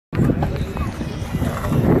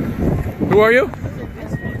are you?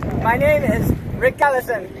 My name is Rick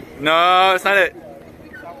Allison. No, that's not it.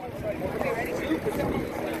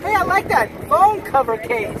 Hey, I like that phone cover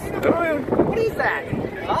case. What is that?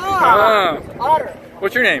 Otter.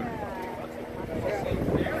 What's your name?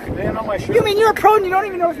 You mean you're a pro and you don't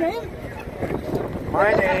even know his name?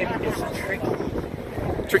 My name is Tricky.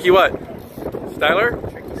 Tricky what? Styler?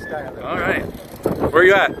 Tricky Styler. All right. Where are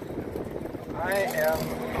you at? I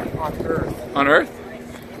am on Earth. On Earth?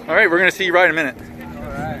 All right, we're gonna see you ride in a minute. All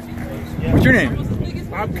right. What's your name?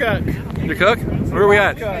 I'm Cook. You're Cook? Where are we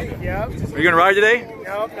at? Cook. Yep. Are you gonna ride today?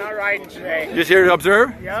 Nope, not riding today. You just here to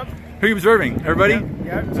observe? Yep. Who are you observing? Everybody?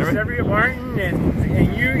 Yep. Just every Martin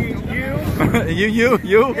and you.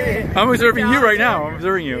 you? I'm observing you right now. I'm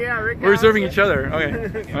observing you. Yeah, Rick We're observing each other.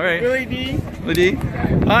 Okay. All right. Willie D. Willie D.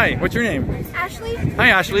 Hi, what's your name? Ashley, Hi,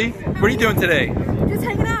 Ashley. What are you doing today? just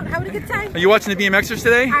hanging out, having a good time. Are you watching the BMXers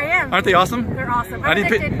today? I am. Aren't they awesome? They're awesome. I I'm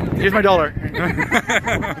didn't addicted. Here's my dollar.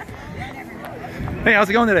 Hey, how's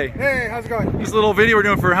it going today? Hey, how's it going? This is a little video we're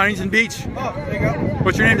doing for Huntington Beach. Oh, there you go.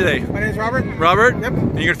 What's your name today? My name's Robert. Robert? Yep.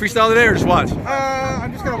 And you gonna freestyle today or just watch?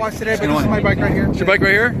 I'm just gonna watch today, but this is my bike right here. Is your bike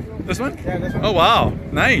right here? This one? Yeah, this one. Oh wow,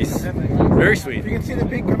 nice. Very sweet. You can see the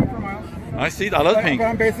pink coming from miles. I see. I love pink. But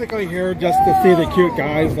I'm basically here just to see the cute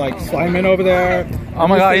guys like Simon over there. Oh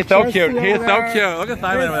my God, he's so Chelsea cute. He's over so there. cute. Look at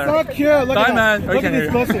Simon over there. So cute. Look Simon. at that. Look at Okay.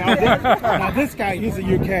 this pussy. Now this guy, he's a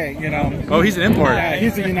UK, you know. Oh, he's an import. Yeah,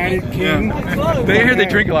 he's a United King. Yeah. They hear they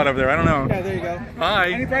drink a lot over there. I don't know. Yeah, there you go. And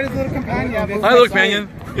Hi. he brought his little companion. Hi, little companion.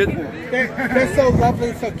 Good. They're so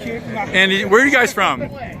lovely, so cute. And where are you guys from?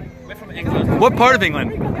 We're from England. What part of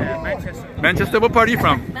England? Manchester. Manchester. What part are you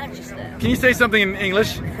from? Manchester. Can you say something in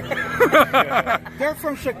English? They're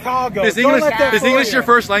from Chicago. Is Don't English let that is fool English you. your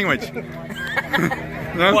first language?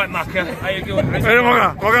 No? What, Maka? How you doing? Hey,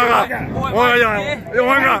 wanga, wanga.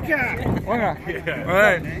 All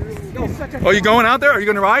right. Oh, you going out there? Are you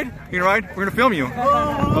going to ride? You going to ride? We're going to film you.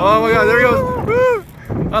 Oh my God, there he goes. Woo.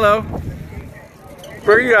 Hello.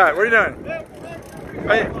 Where are you at? What are you doing?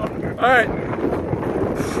 Hey. All right.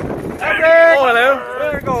 Oh, hello.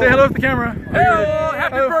 Say hello to the camera. Hello,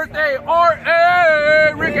 happy birthday,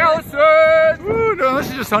 R.A. Rick Allison. Woo, no, this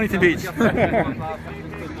is just Huntington Beach.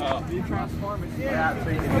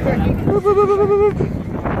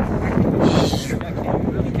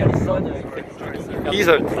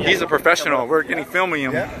 He's a professional. We're getting filming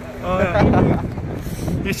him.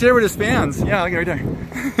 You share with his fans. Yeah, look right there.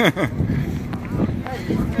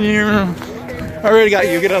 Yeah. I already got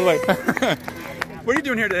you. Get out of the way. What are you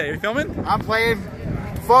doing here today? Are you filming? I'm playing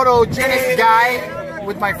photogenic guy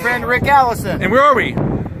with my friend Rick Allison. And where are we?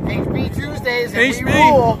 HB Tuesdays and HB. we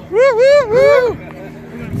rule. Woo, woo, woo.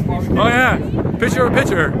 Oh yeah. Picture of a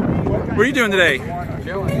picture. What are you doing today?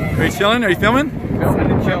 Chilling. Are you chilling? Are you filming?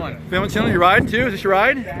 Filming and chilling. Filming, chilling. You riding too? Is this your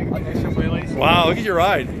ride? Wow, look at your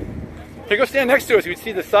ride. Here, go stand next to us. You can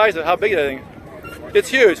see the size of how big that thing is. It's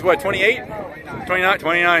huge. What, 28? 29?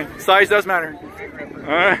 29. Size does matter. All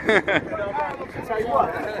right.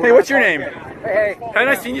 Hey, what's your name? Hey. Haven't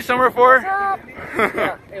I seen you somewhere before?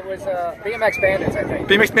 Yeah, it was BMX Bandits, I think.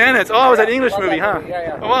 BMX Bandits. Oh, it was that English movie, huh?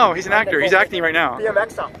 Yeah. Oh, wow, he's an actor. He's acting right now.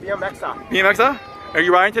 BMXer. BMXer? Are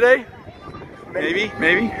you riding today? Maybe?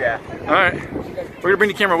 Yeah. All right. We're gonna bring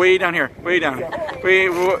the camera way down here. Way down. There we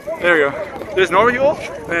go. There's normal people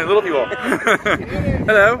and little people.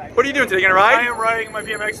 Hello. What are you doing today? You gonna ride? I am riding my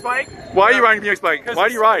BMX bike. Why are you riding a BMX bike? Why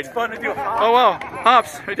do you ride? It's fun to do hops. Oh wow,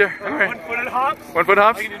 hops right there. All right. One-footed hops. 1 foot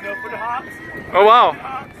hops. I can do no-footed hops. Oh wow.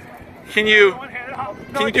 Can you? One-handed hops.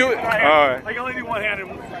 Can you do it? I All can only do one-handed,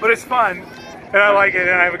 but it's fun, and I like it,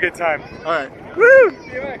 and I have a good time. All right. Woo!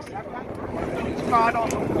 BMX.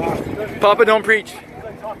 Papa, don't preach.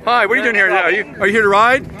 Hi. What are you doing here? Are you here to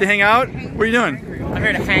ride? To hang out? What are you doing? I'm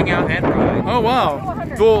here to hang out and ride. Oh wow.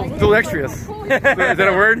 Dual extras. Is that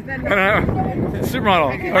a word? I don't know.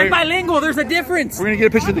 Supermodel. All right. Bilingual. There's a difference. We're gonna get a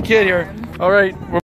picture of the kid here. All right.